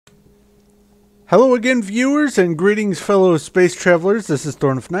Hello again, viewers, and greetings, fellow space travelers. This is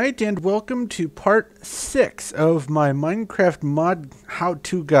Thorn of Night, and welcome to part 6 of my Minecraft mod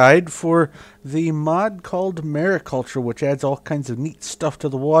how-to guide for the mod called Mariculture, which adds all kinds of neat stuff to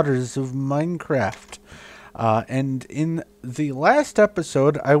the waters of Minecraft. And in the last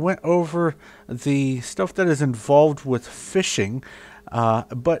episode, I went over the stuff that is involved with fishing.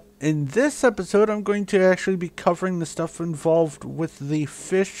 But in this episode, I'm going to actually be covering the stuff involved with the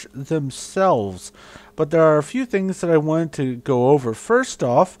fish themselves. But there are a few things that I wanted to go over. First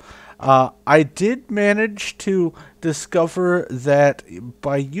off, I did manage to discover that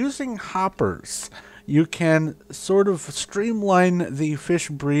by using hoppers, you can sort of streamline the fish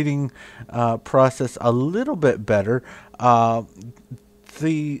breeding process a little bit better.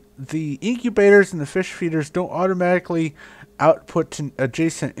 The incubators and the fish feeders don't automatically output to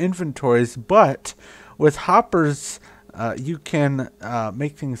adjacent inventories, but with hoppers you can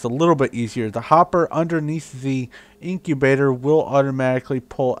make things a little bit easier. The hopper underneath the incubator will automatically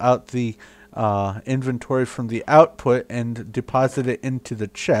pull out the inventory from the output and deposit it into the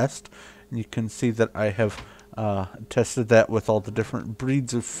chest. And you can see that I have tested that with all the different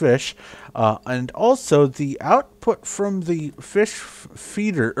breeds of fish. And also the output from the fish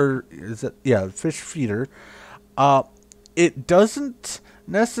feeder, or is it, yeah, fish feeder, it doesn't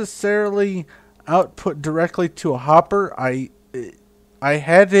necessarily output directly to a hopper. I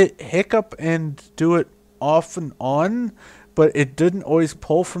had it hiccup and do it off and on, but it didn't always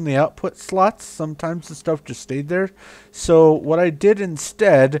pull from the output slots. Sometimes the stuff just stayed there. So what I did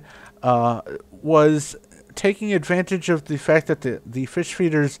instead was taking advantage of the fact that the fish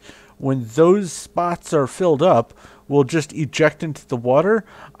feeders, when those spots are filled up, will just eject into the water.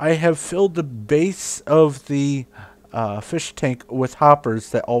 I have filled the base of the fish tank with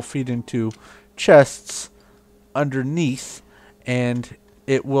hoppers that all feed into chests underneath, and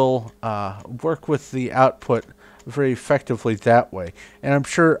it will work with the output very effectively that way. And I'm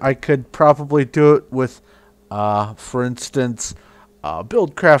sure I could probably do it with, for instance,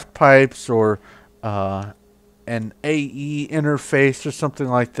 Buildcraft pipes or an AE interface or something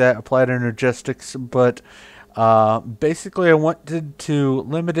like that, applied energetics, but basically I wanted to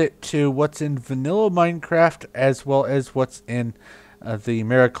limit it to what's in vanilla Minecraft as well as what's in the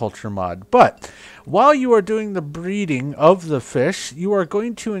Mariculture mod. But while you are doing the breeding of the fish, you are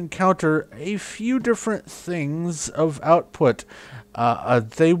going to encounter a few different things of output.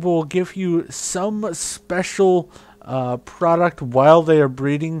 They will give you some special product while they are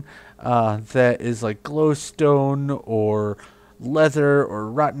breeding that is like glowstone or leather or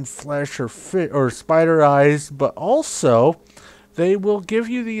rotten flesh or spider eyes, but also they will give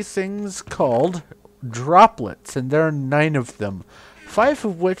you these things called droplets, and there are 9 of them, 5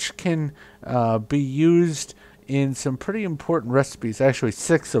 of which can be used in some pretty important recipes. Actually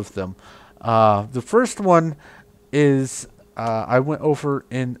 6 of them. The first one is I went over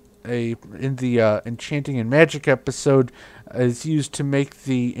in the enchanting and magic episode, is used to make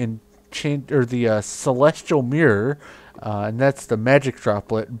the celestial mirror, and that's the magic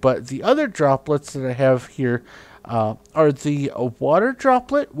droplet. But the other droplets that I have here are the water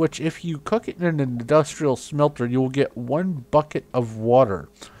droplet, which if you cook it in an industrial smelter, you will get 1 bucket of water.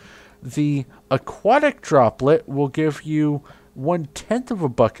 The aquatic droplet will give you 1/10 of a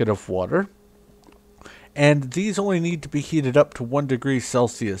bucket of water. And these only need to be heated up to 1 degree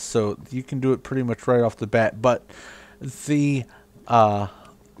Celsius, so you can do it pretty much right off the bat. But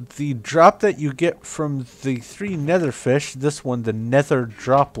the drop that you get from the 3 nether fish, this one, the nether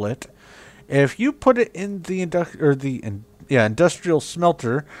droplet, if you put it in the industrial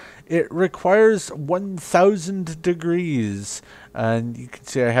smelter, it requires 1,000 degrees. And you can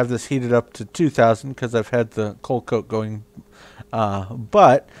see I have this heated up to 2,000 because I've had the coal coat going.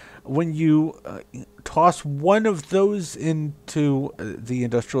 But when you toss 1 of those into the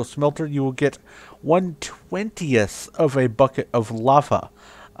industrial smelter, you will get 1/20th of a bucket of lava.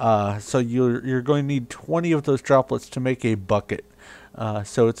 So you're going to need 20 of those droplets to make a bucket.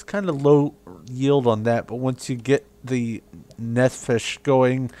 So it's kind of low yield on that, but once you get the nest fish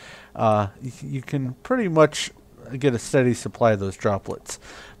going, you can pretty much get a steady supply of those droplets.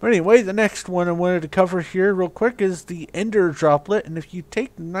 But anyway, the next one I wanted to cover here real quick is the ender droplet, and if you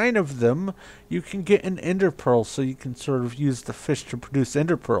take 9 of them, you can get an ender pearl, so you can sort of use the fish to produce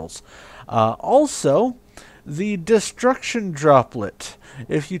ender pearls. Also, the destruction droplet.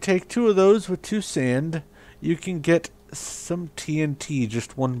 If you take 2 of those with 2 sand, you can get some TNT,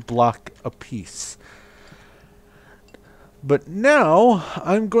 just 1 block apiece. But now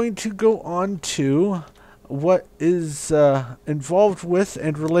I'm going to go on to what is involved with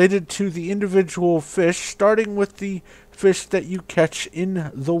and related to the individual fish, starting with the fish that you catch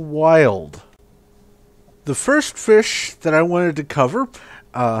in the wild. The first fish that I wanted to cover,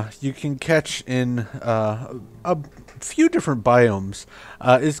 you can catch in a few different biomes,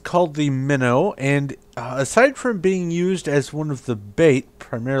 is called the minnow. And aside from being used as one of the bait,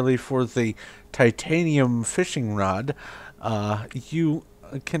 primarily for the titanium fishing rod, you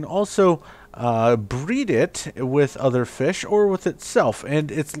can also breed it with other fish or with itself. And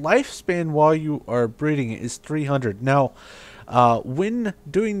its lifespan while you are breeding it is 300. Now, when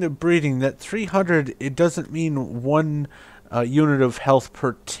doing the breeding, that 300, it doesn't mean one unit of health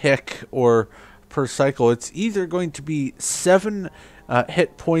per tick or per cycle. It's either going to be 7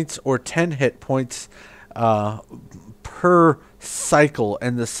 hit points or 10 hit points per cycle.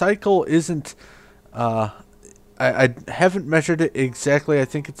 And the cycle isn't... I haven't measured it exactly. I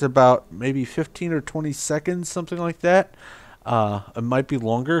think it's about maybe 15 or 20 seconds, something like that. It might be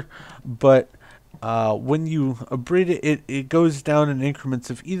longer, but... when you breed it, it goes down in increments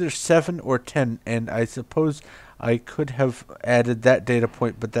of either 7 or 10, and I suppose I could have added that data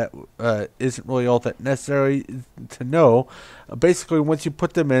point, but that isn't really all that necessary to know. Basically, once you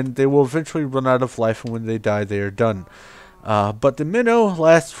put them in, they will eventually run out of life, and when they die, they are done. But the minnow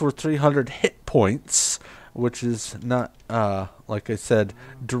lasts for 300 hit points, which is not, like I said,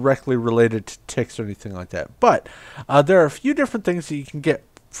 directly related to ticks or anything like that. But there are a few different things that you can get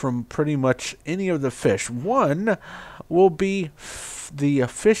from pretty much any of the fish. One will be the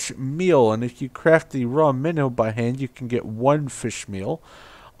fish meal, and if you craft the raw minnow by hand, you can get 1 fish meal.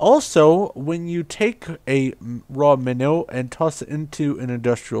 Also, when you take a raw minnow and toss it into an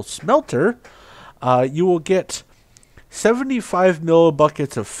industrial smelter, you will get 75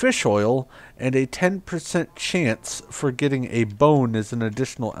 millibuckets of fish oil and a 10% chance for getting a bone as an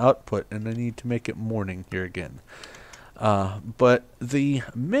additional output, and I need to make it morning here again. But the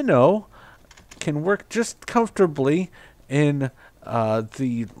minnow can work just comfortably in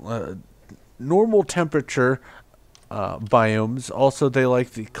the normal temperature biomes. Also, they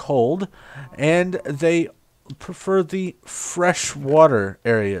like the cold, and they prefer the fresh water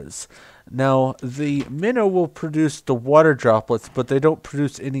areas. Now, the minnow will produce the water droplets, but they don't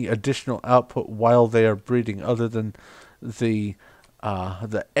produce any additional output while they are breeding other than the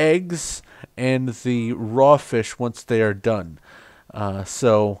eggs and the raw fish once they are done.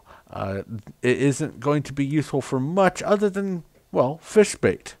 So it isn't going to be useful for much other than, well, fish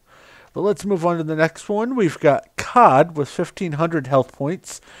bait. But let's move on to the next one. We've got cod with 1,500 health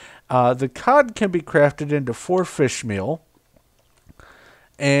points. The cod can be crafted into 4 fish meal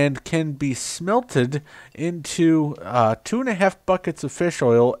and can be smelted into 2.5 buckets of fish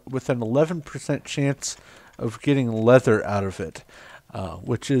oil with an 11% chance of getting leather out of it.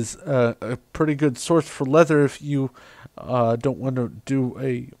 Which is a pretty good source for leather if you don't want to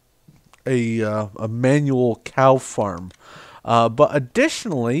do a manual cow farm. But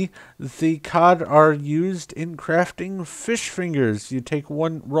additionally, the cod are used in crafting fish fingers. You take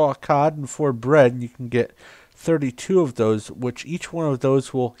 1 raw cod and 4 bread, and you can get 32 of those, which each one of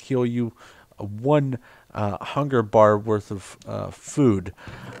those will heal you 1 hunger bar worth of food.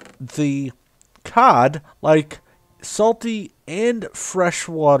 The cod like salty and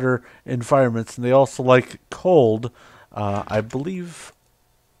freshwater environments, and they also like cold. I believe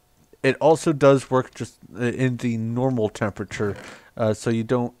it also does work just in the normal temperature, so you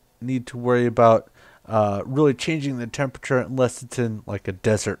don't need to worry about really changing the temperature unless it's in like a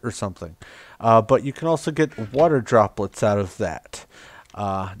desert or something. But you can also get water droplets out of that.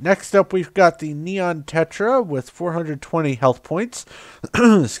 Next up, we've got the Neon Tetra with 420 health points.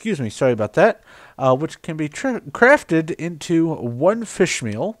 Excuse me, sorry about that. Which can be crafted into 1 fish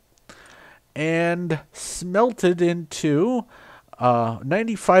meal and smelted into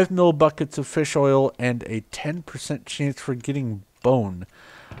 95 millibuckets of fish oil and a 10% chance for getting bone.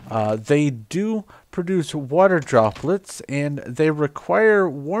 They do produce water droplets, and they require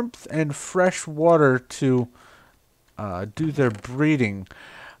warmth and fresh water to do their breeding.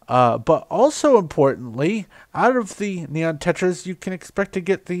 But also importantly, out of the neon tetras, you can expect to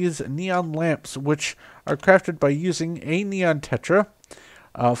get these neon lamps, which are crafted by using a neon tetra,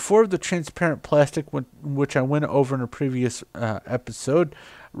 4 of the transparent plastic, which I went over in a previous episode,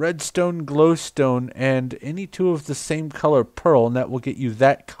 redstone, glowstone, and any 2 of the same color pearl, and that will get you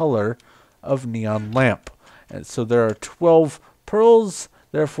that color of neon lamp. And so there are 12 pearls,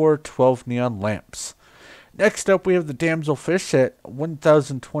 therefore 12 neon lamps. Next up, we have the damselfish at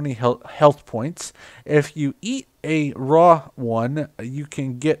 1,020 health points. If you eat a raw one, you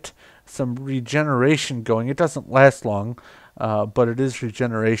can get some regeneration going. It doesn't last long, but it is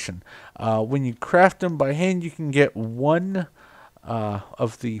regeneration. When you craft them by hand, you can get 1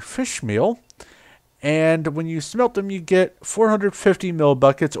 of the fish meal, And when you smelt them, you get 450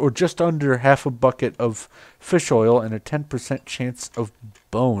 millibuckets, or just under half a bucket of fish oil, and a 10% chance of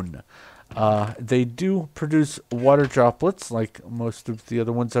bone. They do produce water droplets, like most of the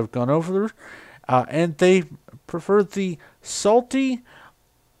other ones I've gone over, and they prefer the salty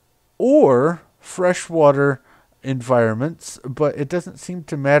or freshwater environments, but it doesn't seem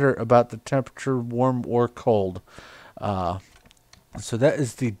to matter about the temperature, warm or cold. So that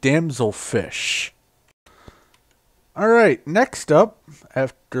is the damselfish. All right, next up,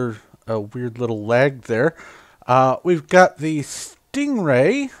 after a weird little lag there, we've got the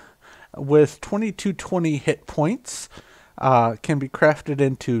stingray with 2220 hit points. Can be crafted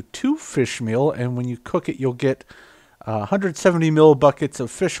into 2 fish meal, and when you cook it, you'll get 170 millibuckets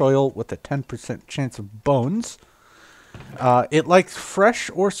of fish oil with a 10% chance of bones. It likes fresh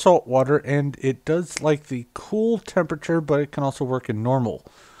or salt water, and it does like the cool temperature, but it can also work in normal.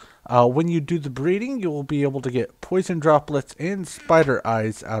 When you do the breeding, you will be able to get poison droplets and spider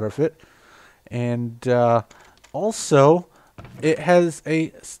eyes out of it. And also, it has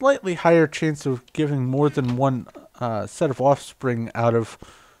a slightly higher chance of giving more than one set of offspring out of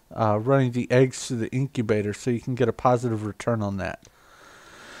running the eggs through the incubator, so you can get a positive return on that.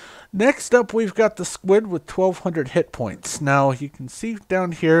 Next up, we've got the squid with 1200 hit points. Now, you can see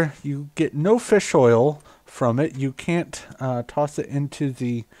down here, you get no fish oil from it. You can't toss it into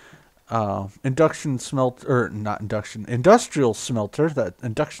the industrial smelter. That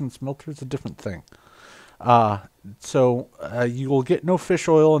induction smelter is a different thing. So you will get no fish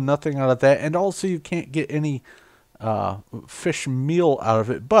oil and nothing out of that, and also you can't get any fish meal out of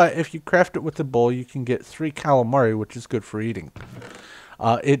it. But if you craft it with a bowl, you can get 3 calamari, which is good for eating.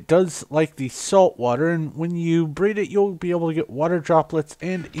 It does like the salt water, and when you breed it, you'll be able to get water droplets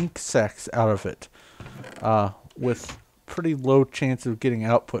and ink sacs out of it, with pretty low chance of getting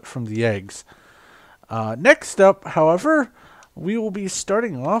output from the eggs. Next up, however, we will be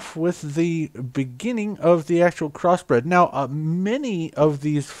starting off with the beginning of the actual crossbred. Now, many of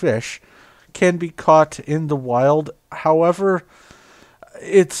these fish can be caught in the wild. However,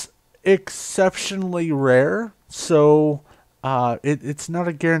 it's exceptionally rare, so it's not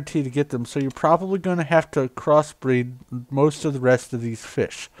a guarantee to get them. So you're probably going to have to crossbreed most of the rest of these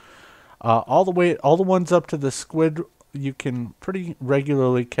fish. All the ones up to the squid, you can pretty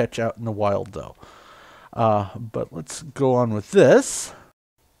regularly catch out in the wild, though. But let's go on with this.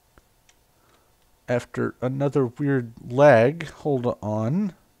 After another weird lag, hold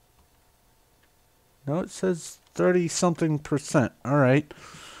on. No, it says 30-something%. All right.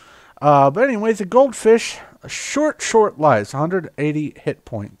 But anyway, the goldfish, short lives, 180 hit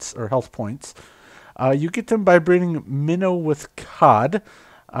points, or health points. You get them by breeding minnow with cod,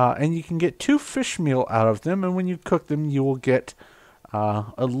 and you can get 2 fish meal out of them, and when you cook them, you will get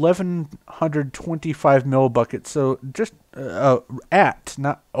 1,125 millibuckets. So just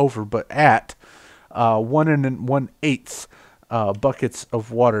not over, but at 1 1/8 buckets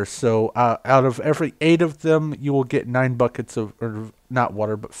of water. So out of every 8 of them, you will get 9 buckets of, or not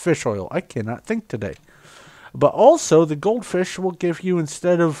water, but fish oil. I cannot think today. But also, the goldfish will give you,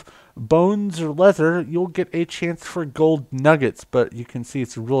 instead of bones or leather, you'll get a chance for gold nuggets. But you can see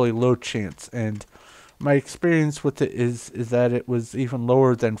it's a really low chance. And my experience with it is that it was even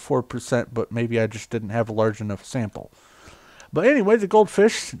lower than 4%, but maybe I just didn't have a large enough sample. But anyway, the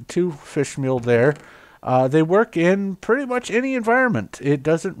goldfish, 2 fish meal there. They work in pretty much any environment. It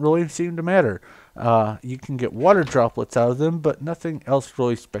doesn't really seem to matter. You can get water droplets out of them, but nothing else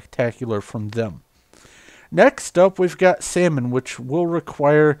really spectacular from them. Next up, we've got salmon, which will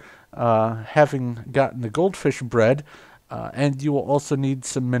require having gotten the goldfish bred, and you will also need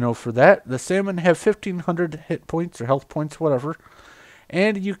some minnow for that. The salmon have 1,500 hit points or health points, whatever,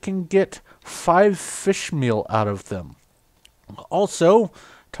 and you can get 5 fish meal out of them. Also,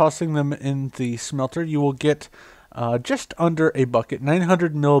 tossing them in the smelter, you will get just under a bucket,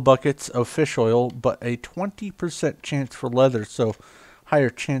 900 millibuckets of fish oil, but a 20% chance for leather, so higher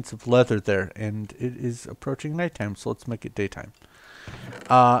chance of leather there. And it is approaching nighttime, so let's make it daytime.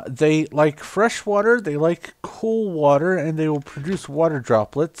 They like fresh water, they like cool water, and they will produce water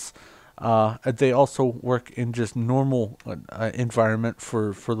droplets. They also work in just normal environment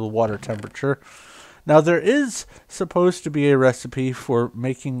for the water temperature. Now, there is supposed to be a recipe for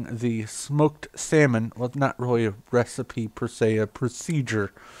making the smoked salmon. Well, not really a recipe per se, a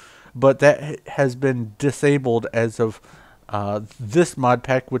procedure. But that has been disabled as of this mod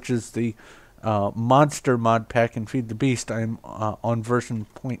pack, which is the monster mod pack in Feed the Beast. I'm on version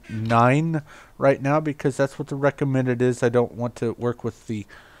 0.9 right now because that's what the recommended is. I don't want to work with the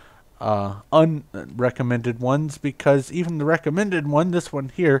unrecommended ones, because even the recommended one, this one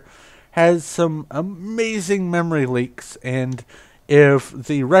here, has some amazing memory leaks, and if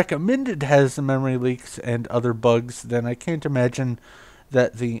the recommended has the memory leaks and other bugs, then I can't imagine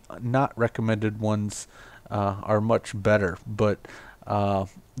that the not recommended ones are much better. But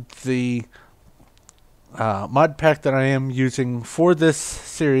the mod pack that I am using for this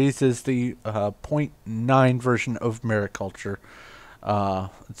series is the zero point 0.9 version of Mariculture.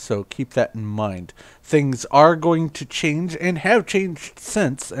 So keep that in mind. Things are going to change and have changed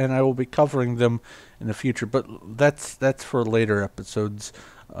since, and I will be covering them in the future. But that's for later episodes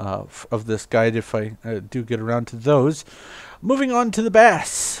of this guide if I do get around to those. Moving on to the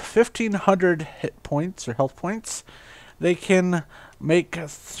bass, 1,500 hit points or health points. They can make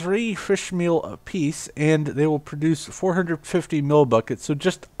 3 fish meal apiece, and they will produce 450 millibuckets, so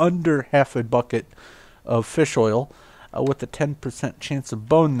just under half a bucket of fish oil, with a 10% chance of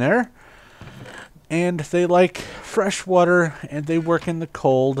bone there. And they like fresh water, and they work in the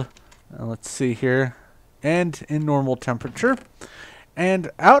cold. Let's see here, and in normal temperature.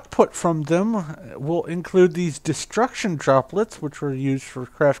 And output from them will include these destruction droplets, which were used for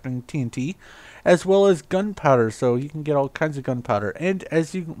crafting TNT, as well as gunpowder, so you can get all kinds of gunpowder. And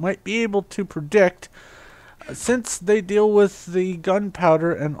as you might be able to predict, since they deal with the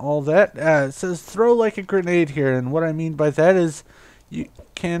gunpowder and all that, it says throw like a grenade here, and what I mean by that is you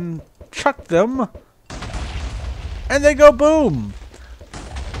can chuck them, and they go boom!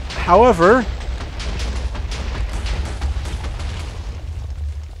 However,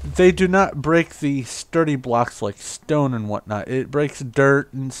 they do not break the sturdy blocks like stone and whatnot. It breaks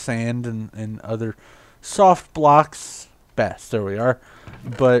dirt and sand and other soft blocks. Bass, there we are.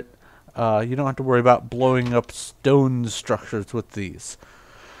 But you don't have to worry about blowing up stone structures with these.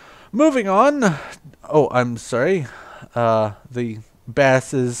 Moving on. Oh, I'm sorry. The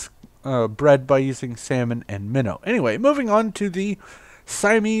bass is bred by using salmon and minnow. Anyway, moving on to the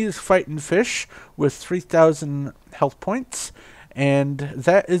Siamese fighting fish with 3,000 health points. And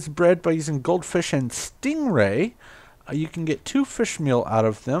that is bred by using goldfish and stingray. You can get 2 fish meal out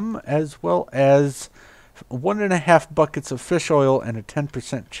of them, as well as 1.5 buckets of fish oil and a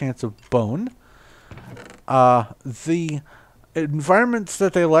 10% chance of bone. The environments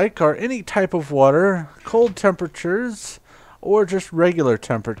that they like are any type of water, cold temperatures, or just regular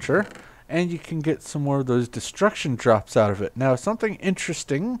temperature. And you can get some more of those destruction drops out of it. Now, something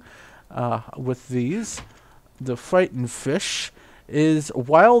interesting with these, the fighting fish, is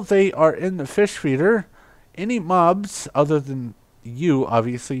while they are in the fish feeder, any mobs, other than you,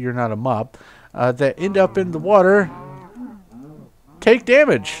 obviously you're not a mob, that end up in the water take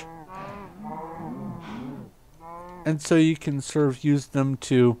damage. And so you can sort of use them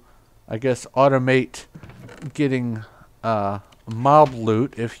to, I guess, automate getting mob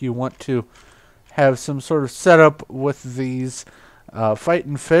loot if you want to have some sort of setup with these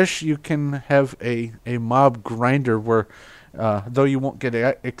fighting fish. You can have a mob grinder where though you won't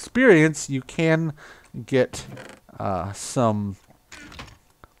get experience, you can get some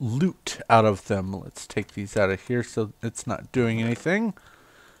loot out of them. Let's take these out of here so it's not doing anything.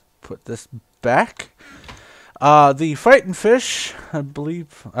 Put this back. The fighting fish, I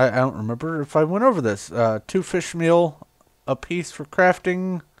believe, I don't remember if I went over this. 2 fish meal a piece for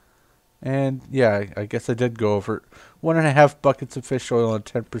crafting. And yeah, I guess I did go over it. 1.5 buckets of fish oil and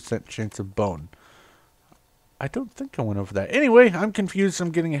 10% chance of bone. I don't think I went over that. Anyway, I'm confused.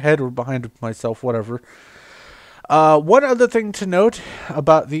 I'm getting ahead or behind myself, whatever. One other thing to note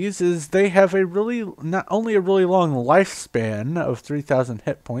about these is they have not only a really long lifespan of 3,000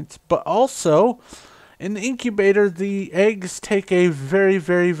 hit points, but also in the incubator, the eggs take a very,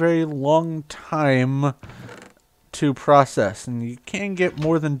 very, very long time to process. And you can get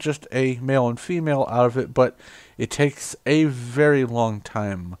more than just a male and female out of it, but it takes a very long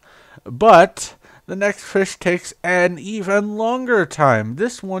time. But the next fish takes an even longer time.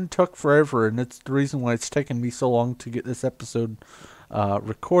 This one took forever, and it's the reason why it's taken me so long to get this episode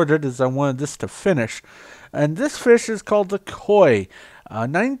recorded, is I wanted this to finish. And this fish is called the koi.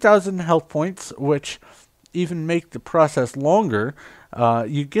 9,000 health points, which even make the process longer.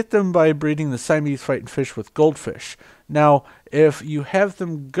 You get them by breeding the Siamese fighting fish with goldfish. Now, if you have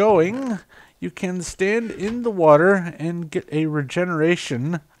them going, you can stand in the water and get a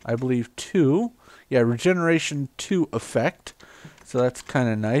regeneration, I believe 2. Yeah, regeneration 2 effect. So that's kind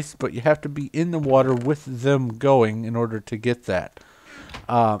of nice, but you have to be in the water with them going in order to get that.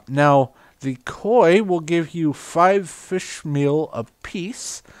 Now, the koi will give you 5 fish meal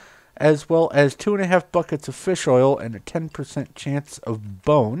apiece, as well as 2.5 buckets of fish oil and a 10% chance of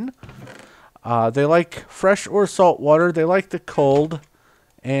bone. They like fresh or salt water. They like the cold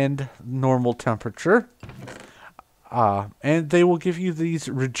and normal temperature. And they will give you these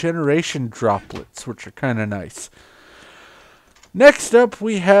regeneration droplets, which are kind of nice. Next up,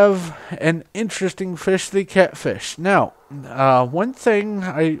 we have an interesting fish, the catfish. Now, one thing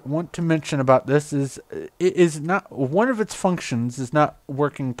I want to mention about this is it is not one of its functions is not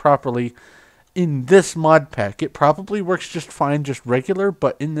working properly in this mod pack. It probably works just fine, just regular,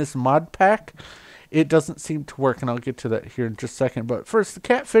 but in this mod pack, it doesn't seem to work, and I'll get to that here in just a second. But first, the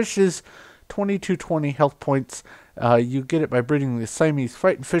catfish is 2220 health points. You get it by breeding the Siamese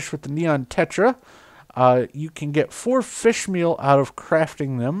fighting fish with the neon tetra. You can get 4 fish meal out of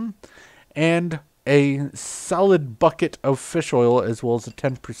crafting them, and a solid bucket of fish oil, as well as a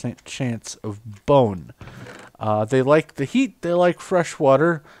 10% chance of bone. They like the heat, they like fresh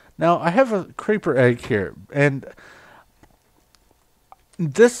water. Now, I have a creeper egg here, and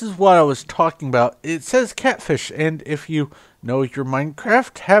this is what I was talking about. It says catfish, and if you know your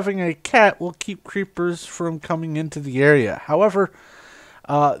Minecraft, having a cat will keep creepers from coming into the area. However,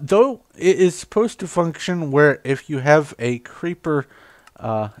 though it is supposed to function where if you have a creeper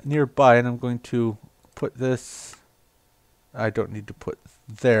nearby, and I'm going to put this, I don't need to put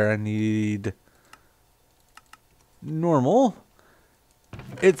there, I need normal.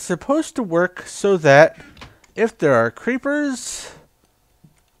 It's supposed to work so that if there are creepers,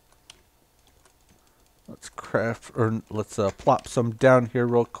 let's craft, or let's plop some down here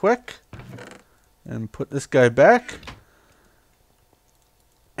real quick and put this guy back.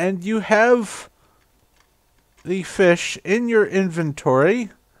 And you have the fish in your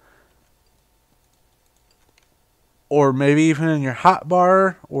inventory, or maybe even in your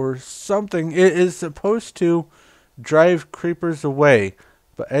hotbar or something. It is supposed to drive creepers away,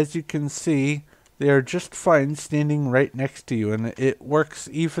 but as you can see, they are just fine standing right next to you, and it works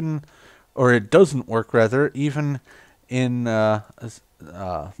even, or it doesn't work rather, even in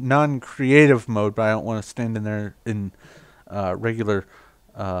non-creative mode. But I don't want to stand in there in regular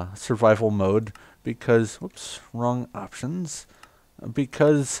survival mode because, whoops, wrong options,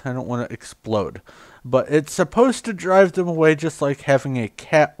 because I don't want to explode. But it's supposed to drive them away just like having a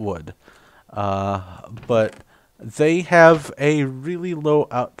cat would. But they have a really low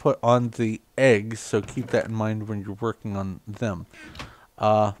output on the eggs, so keep that in mind when you're working on them.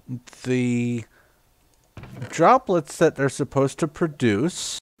 The droplets that they're supposed to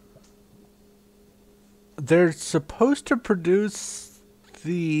produce, they're supposed to produce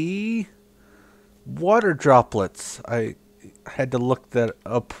the water droplets. I had to look that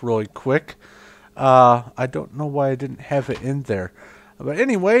up really quick. I don't know why I didn't have it in there. But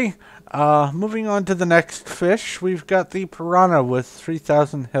anyway, moving on to the next fish, we've got the piranha with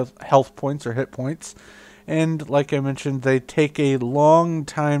 3,000 health points or hit points. And like I mentioned, they take a long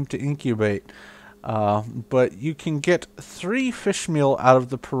time to incubate. But you can get 3 fish meal out of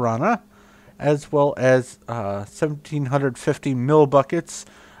the piranha, as well as 1,750 mil buckets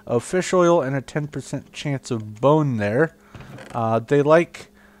of fish oil and a 10% chance of bone there. They like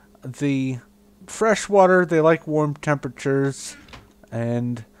the fresh water, they like warm temperatures,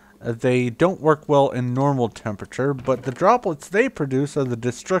 and they don't work well in normal temperature, but the droplets they produce are the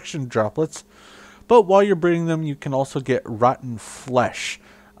destruction droplets. But while you're breeding them, you can also get rotten flesh.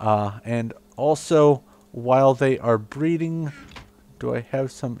 And also, while they are breeding, do I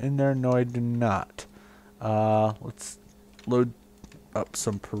have some in there? No, I do not. Let's load up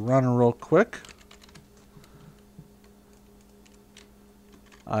some piranha real quick.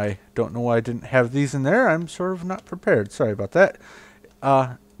 I don't know why I didn't have these in there. I'm sort of not prepared. Sorry about that.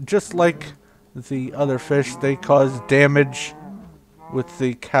 Just like the other fish, they cause damage with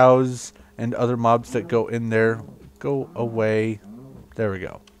the cows and other mobs that go in there. Go away. There we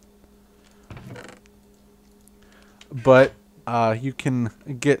go. But you can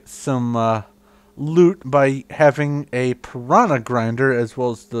get some loot by having a piranha grinder as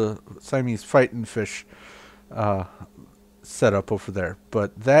well as the Siamese fighting fish set up over there.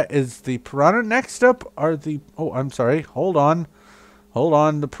 But that is the piranha. Next up are the... Oh, I'm sorry. Hold on. Hold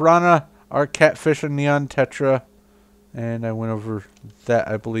on. The piranha are catfish and neon tetra. And I went over that,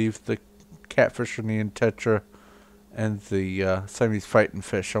 I believe. The catfish and neon tetra and the Siamese fighting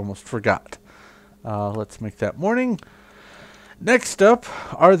fish. Almost forgot. Let's make that morning. Next up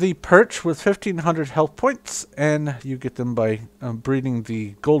are the perch with 1,500 health points. And you get them by breeding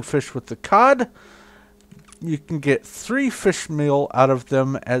the goldfish with the cod. You can get 3 fish meal out of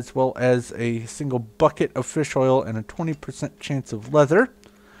them, as well as a single bucket of fish oil and a 20% chance of leather.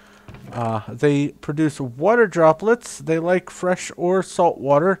 They produce water droplets. They like fresh or salt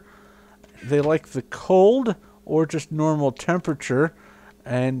water. They like the cold or just normal temperature.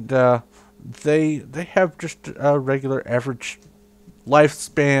 And they have just a regular average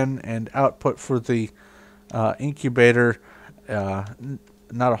lifespan and output for the incubator.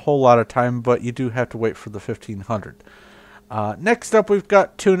 Not a whole lot of time, but you do have to wait for the 1500. Next up, we've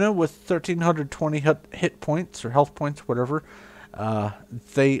got tuna with 1320 hit points or health points, whatever.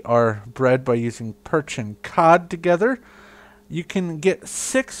 They are bred by using perch and cod together. You can get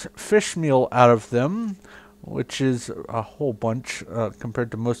 6 fish meal out of them, which is a whole bunch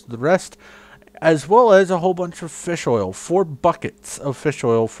compared to most of the rest, as well as a whole bunch of fish oil. 4 buckets of fish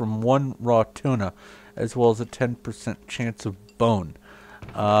oil from 1 raw tuna, as well as a 10% chance of bone.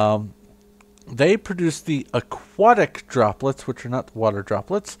 They produce the aquatic droplets, which are not the water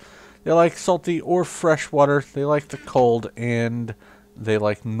droplets. They like salty or fresh water. They like the cold, and they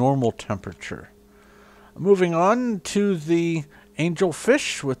like normal temperature. Moving on to the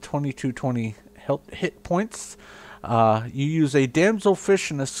angelfish with 2220 hit points. You use a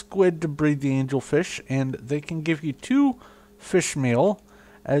damselfish and a squid to breed the angelfish, and they can give you 2 fish meal,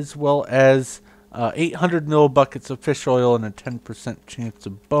 as well as 800 millibuckets of fish oil and a 10% chance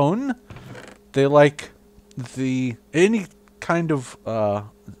of bone. They like any kind of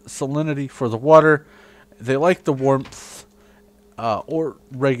salinity for the water. They like the warmth or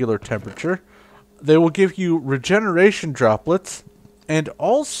regular temperature. They will give you regeneration droplets, and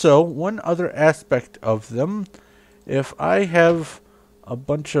also one other aspect of them. If I have a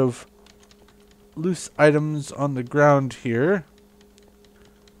bunch of loose items on the ground here,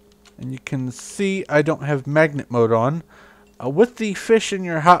 and you can see I don't have magnet mode on. With the fish in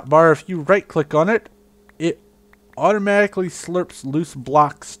your hotbar, if you right click on it, it automatically slurps loose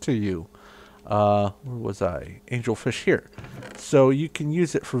blocks to you. Where was I? Angelfish here. So you can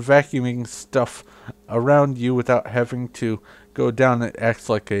use it for vacuuming stuff around you without having to go down. It acts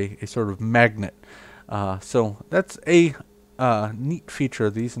like a sort of magnet. So that's a neat feature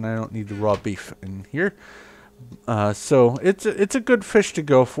of these, and I don't need the raw beef in here. So it's a good fish to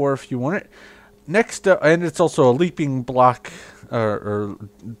go for if you want it. Next up, and it's also a leaping block or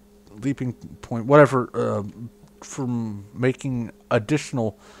leaping point, whatever, from making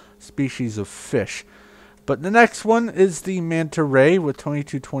additional species of fish. But the next one is the manta ray with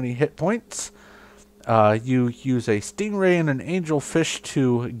 2220 hit points. You use a stingray and an angelfish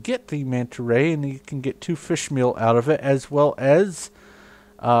to get the manta ray, and you can get 2 fish meal out of it, as well as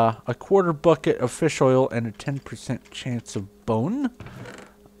a quarter bucket of fish oil and a 10% chance of bone.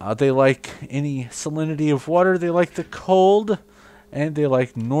 They like any salinity of water. They like the cold, and they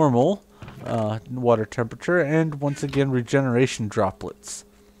like normal water temperature, and once again regeneration droplets.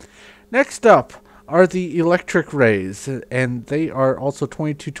 Next up are the electric rays, and they are also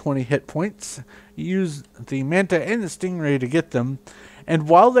 2220 hit points. You use the manta and the stingray to get them, and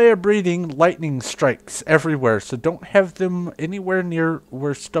while they are breeding, lightning strikes everywhere, so don't have them anywhere near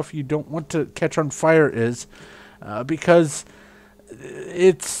where stuff you don't want to catch on fire is, because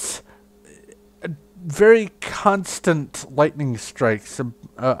it's very constant lightning strikes.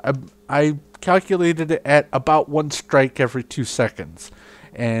 I calculated it at about 1 strike every 2 seconds,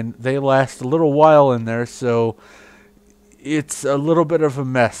 and they last a little while in there, so it's a little bit of a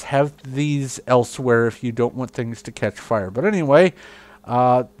mess. Have these elsewhere if you don't want things to catch fire. But anyway,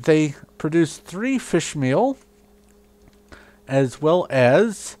 they produce 3 fish meal, as well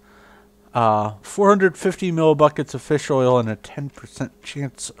as 450 millibuckets of fish oil and a 10%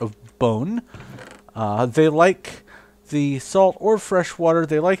 chance of bone. They like the salt or fresh water.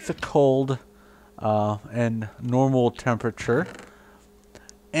 They like the cold and normal temperature.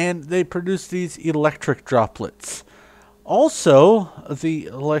 And they produce these electric droplets. Also, the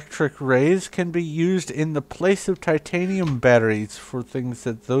electric rays can be used in the place of titanium batteries for things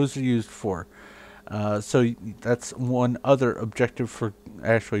that those are used for. So that's one other objective for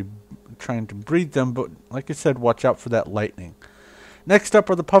actually trying to breed them, but like I said, watch out for that lightning. Next up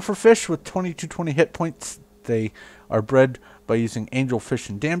are the pufferfish with 2220 hit points. They are bred by using angelfish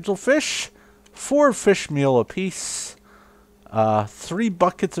and damselfish. 4 fish meal apiece. 3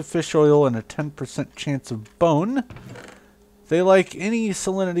 buckets of fish oil and a 10% chance of bone. They like any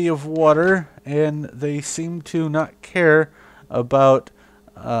salinity of water, and they seem to not care about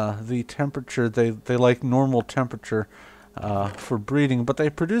the temperature. They like normal temperature for breeding, but they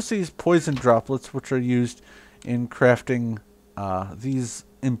produce these poison droplets, which are used in crafting these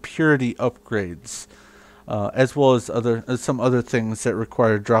impurity upgrades, as well as some other things that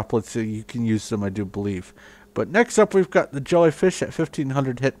require droplets. So you can use them, I do believe. But next up, we've got the jellyfish at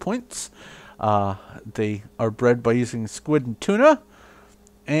 1500 hit points. They are bred by using squid and tuna,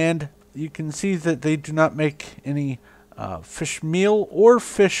 and you can see that they do not make any fish meal or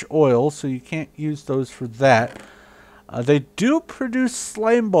fish oil, so you can't use those for that. They do produce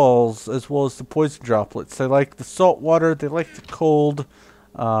slime balls as well as the poison droplets. They like the salt water. They like the cold.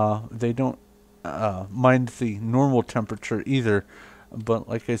 They don't mind the normal temperature either. But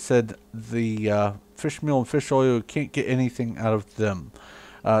like I said, the fish meal and fish oil, you can't get anything out of them.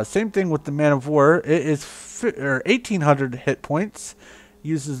 Same thing with the Man of War. It is 1,800 hit points.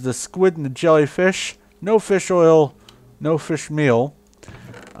 Uses the squid and the jellyfish. No fish oil, no fish meal.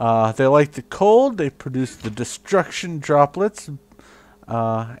 They like the cold. They produce the destruction droplets.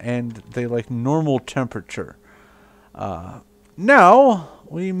 And they like normal temperature. Now,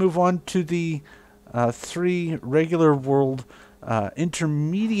 we move on to the 3 regular world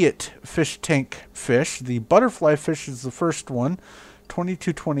intermediate fish tank fish. The butterfly fish is the first one.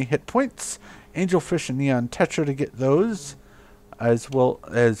 2220 hit points. Angelfish and neon tetra to get those, as well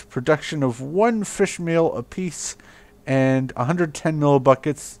as production of 1 fish meal apiece and 110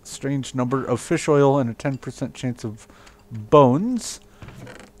 millibuckets, strange number, of fish oil and a 10% chance of bones.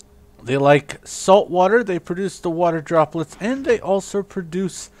 They like salt water. They produce the water droplets, and they also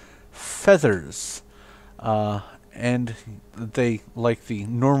produce feathers. And they like the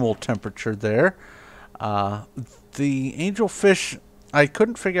normal temperature there. The angelfish, I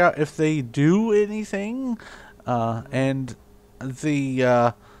couldn't figure out if they do anything. And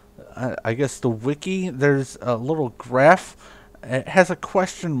the I guess the wiki, there's a little graph. It has a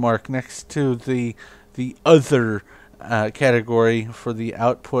question mark next to the other category for the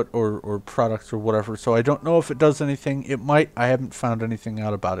output or products or whatever. So I don't know if it does anything. It might. I haven't found anything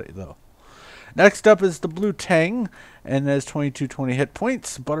out about it though. Next up is the blue tang, and there's 2220 hit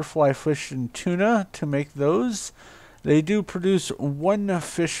points. Butterfly fish and tuna to make those. They do produce 1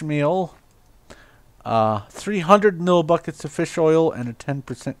 fish meal, 300 millibuckets of fish oil, and a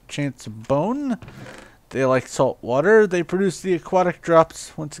 10% chance of bone. They like salt water. They produce the aquatic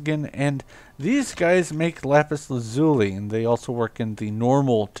drops once again, and these guys make lapis lazuli, and they also work in the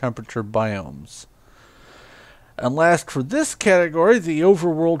normal temperature biomes. And last for this category, the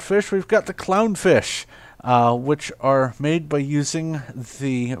overworld fish, we've got the clownfish, which are made by using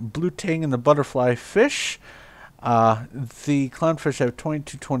the blue tang and the butterfly fish. The clownfish have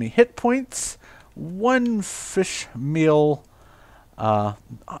 2220 hit points, 1 fish meal,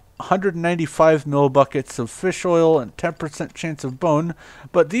 195 millibuckets of fish oil, and 10% chance of bone.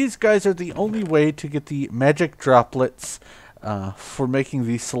 But these guys are the only way to get the magic droplets for making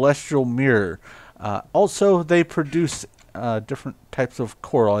the celestial mirror. Also, they produce different types of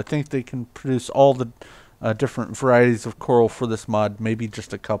coral. I think they can produce all the different varieties of coral for this mod, maybe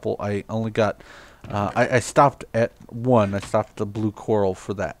just a couple. I only got, I stopped at 1. I stopped the blue coral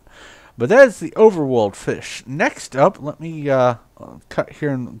for that. But that is the overworld fish. Next up, let me cut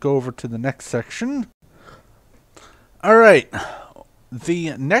here and go over to the next section. Alright,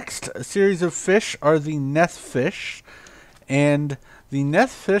 the next series of fish are the neth fish, and the neth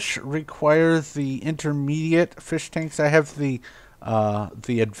fish require the intermediate fish tanks. I have the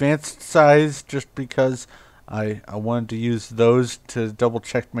advanced size just because I wanted to use those to double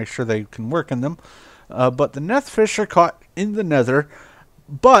check to make sure they can work in them. But the neth fish are caught in the nether,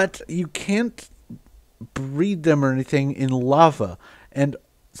 but you can't breed them or anything in lava. And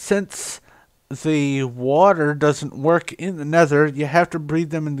since the water doesn't work in the nether, you have to breed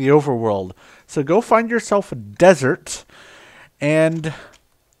them in the overworld. So go find yourself a desert and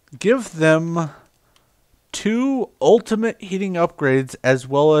give them 2 ultimate heating upgrades as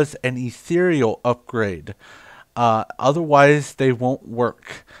well as an ethereal upgrade. Otherwise, they won't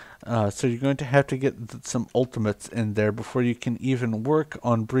work. So you're going to have to get some ultimates in there before you can even work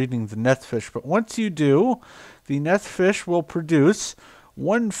on breeding the neth fish. But once you do, the neth fish will produce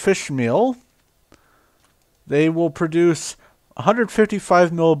 1 fish meal. They will produce 155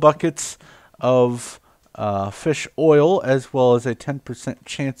 millibuckets of fish oil, as well as a 10%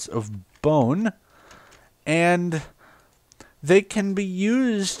 chance of bone. And they can be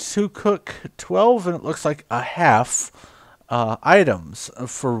used to cook 12, and it looks like a half items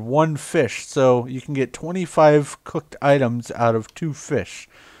for 1 fish. So you can get 25 cooked items out of 2 fish,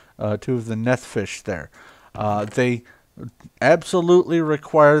 2 of the neth fish there. They absolutely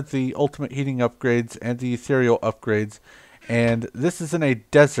require the ultimate heating upgrades and the ethereal upgrades, and this is in a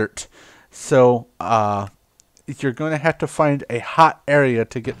desert. So you're going to have to find a hot area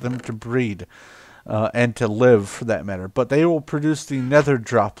to get them to breed and to live, for that matter. But they will produce the nether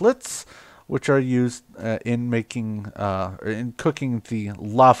droplets, which are used in making in cooking the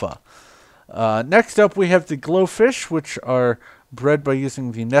lava. Next up, we have the glowfish, which are bred by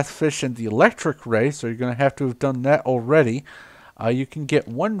using the neth fish and the electric ray. So you're going to have done that already. You can get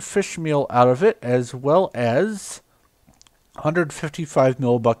 1 fish meal out of it, as well as 155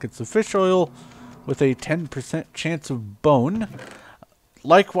 millibuckets of fish oil with a 10% chance of bone.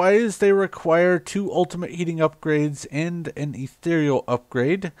 Likewise, they require 2 ultimate heating upgrades and an ethereal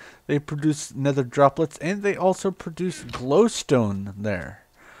upgrade. They produce nether droplets, and they also produce glowstone there.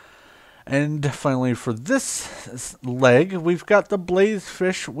 And finally, for this leg, we've got the blaze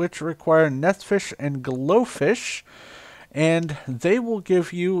fish, which require nestfish and glowfish, and they will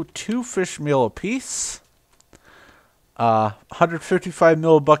give you 2 fish meal apiece, 155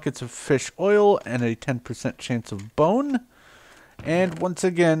 millibuckets of fish oil, and a 10% chance of bone. And once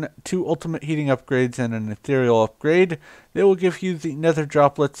again, 2 ultimate heating upgrades and an ethereal upgrade. They will give you the nether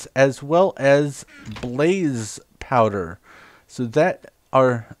droplets as well as blaze powder. So those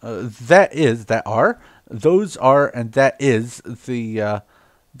are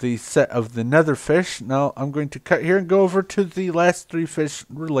the set of the nether fish. Now I'm going to cut here and go over to the last 3 fish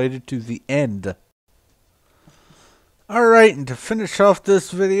related to the end. Alright, and to finish off this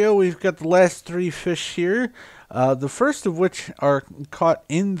video, we've got the last 3 fish here. The first of which are caught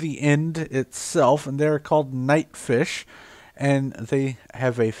in the end itself, and they're called night fish, and they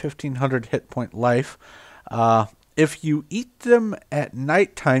have a 1500 hit point life. If you eat them at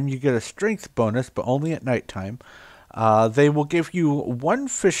nighttime, you get a strength bonus, but only at nighttime. They will give you 1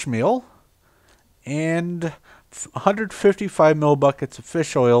 fish meal and 155 millibuckets of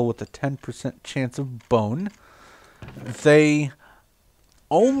fish oil with a 10% chance of bone. They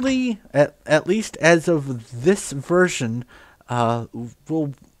only, at least as of this version,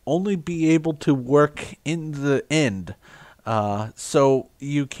 will only be able to work in the end. So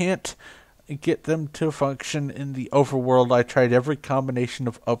you can't get them to function in the overworld. I tried every combination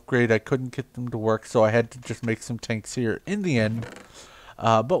of upgrade. I couldn't get them to work, so I had to just make some tanks here in the end.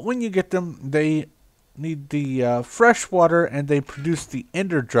 But when you get them, they need the fresh water, and they produce the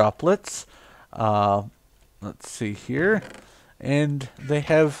ender droplets. Let's see here. And they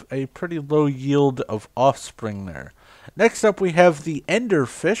have a pretty low yield of offspring there. Next up, we have the ender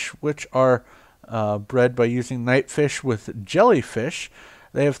fish, which are bred by using night fish with jellyfish.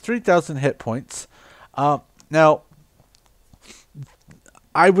 They have 3,000 hit points. Now,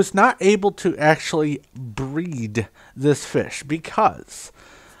 I was not able to actually breed this fish because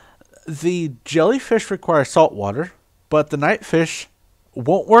the jellyfish require salt water, but the night fish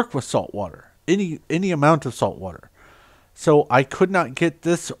won't work with salt water, any amount of salt water. So I could not get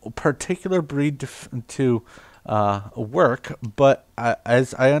this particular breed to work, but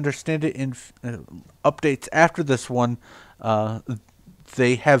as I understand it in updates after this one,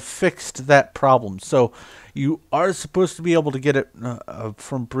 they have fixed that problem. So you are supposed to be able to get it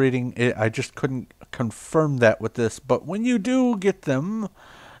from breeding. I just couldn't confirm that with this. But when you do get them,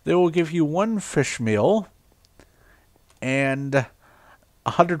 they will give you 1 fish meal and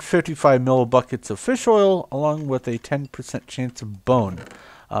 155 millibuckets of fish oil, along with a 10% chance of bone.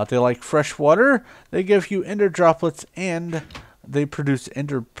 They like fresh water. They give you ender droplets, and they produce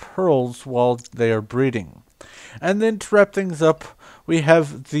ender pearls while they are breeding. And then to wrap things up, we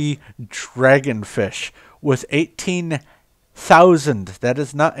have the dragonfish with 18,000. That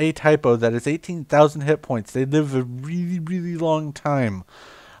is not a typo. That is 18,000 hit points. They live a really, really long time,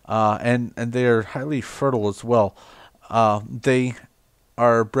 and they are highly fertile as well. They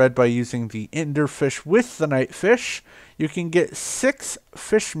are bred by using the ender fish with the night fish. You can get 6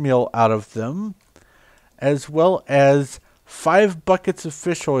 fish meal out of them, as well as 5 buckets of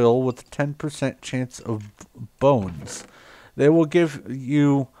fish oil with a 10% chance of bones. They will give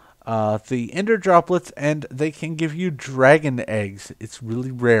you the ender droplets, and they can give you dragon eggs. It's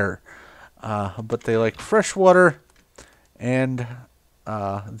really rare, but they like fresh water, and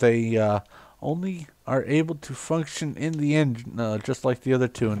they only are able to function in the end, just like the other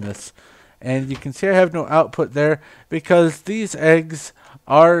 2 in this. And you can see I have no output there because these eggs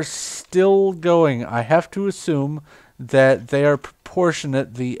are still going. I have to assume that they are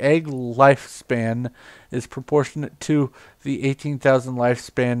proportionate. The egg lifespan is proportionate to the 18,000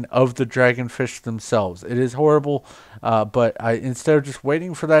 lifespan of the dragonfish themselves. It is horrible, but instead of just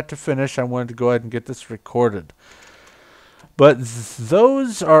waiting for that to finish, I wanted to go ahead and get this recorded. But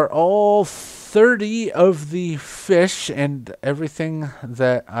those are all 30 of the fish and everything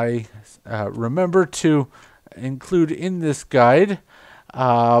that I remember to include in this guide.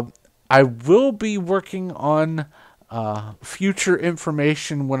 I will be working on future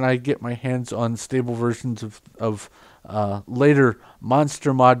information when I get my hands on stable versions of later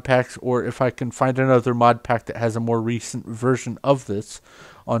monster mod packs, or if I can find another mod pack that has a more recent version of this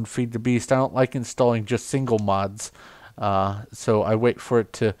on Feed the Beast. I don't like installing just single mods. So I wait for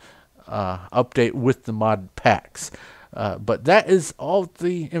it to update with the mod packs. But that is all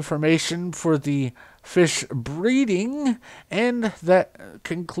the information for the fish breeding, and that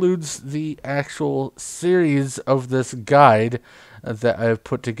concludes the actual series of this guide. that I have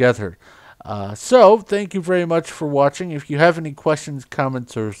put together. So, thank you very much for watching. If you have any questions,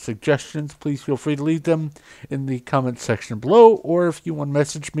 comments, or suggestions, please feel free to leave them in the comments section below. Or if you want to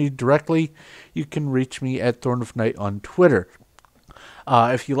message me directly, you can reach me at Thorn of Night on Twitter.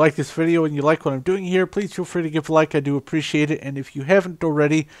 If you like this video and you like what I'm doing here, please feel free to give a like. I do appreciate it. And if you haven't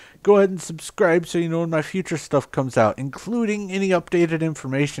already, go ahead and subscribe so you know when my future stuff comes out, including any updated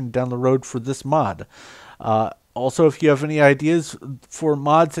information down the road for this mod. Also, if you have any ideas for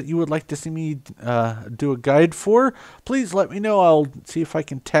mods that you would like to see me do a guide for, please let me know. I'll see if I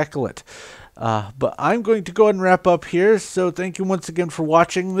can tackle it. But I'm going to go ahead and wrap up here. So thank you once again for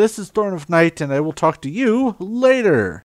watching. This is Thorn of Night, and I will talk to you later.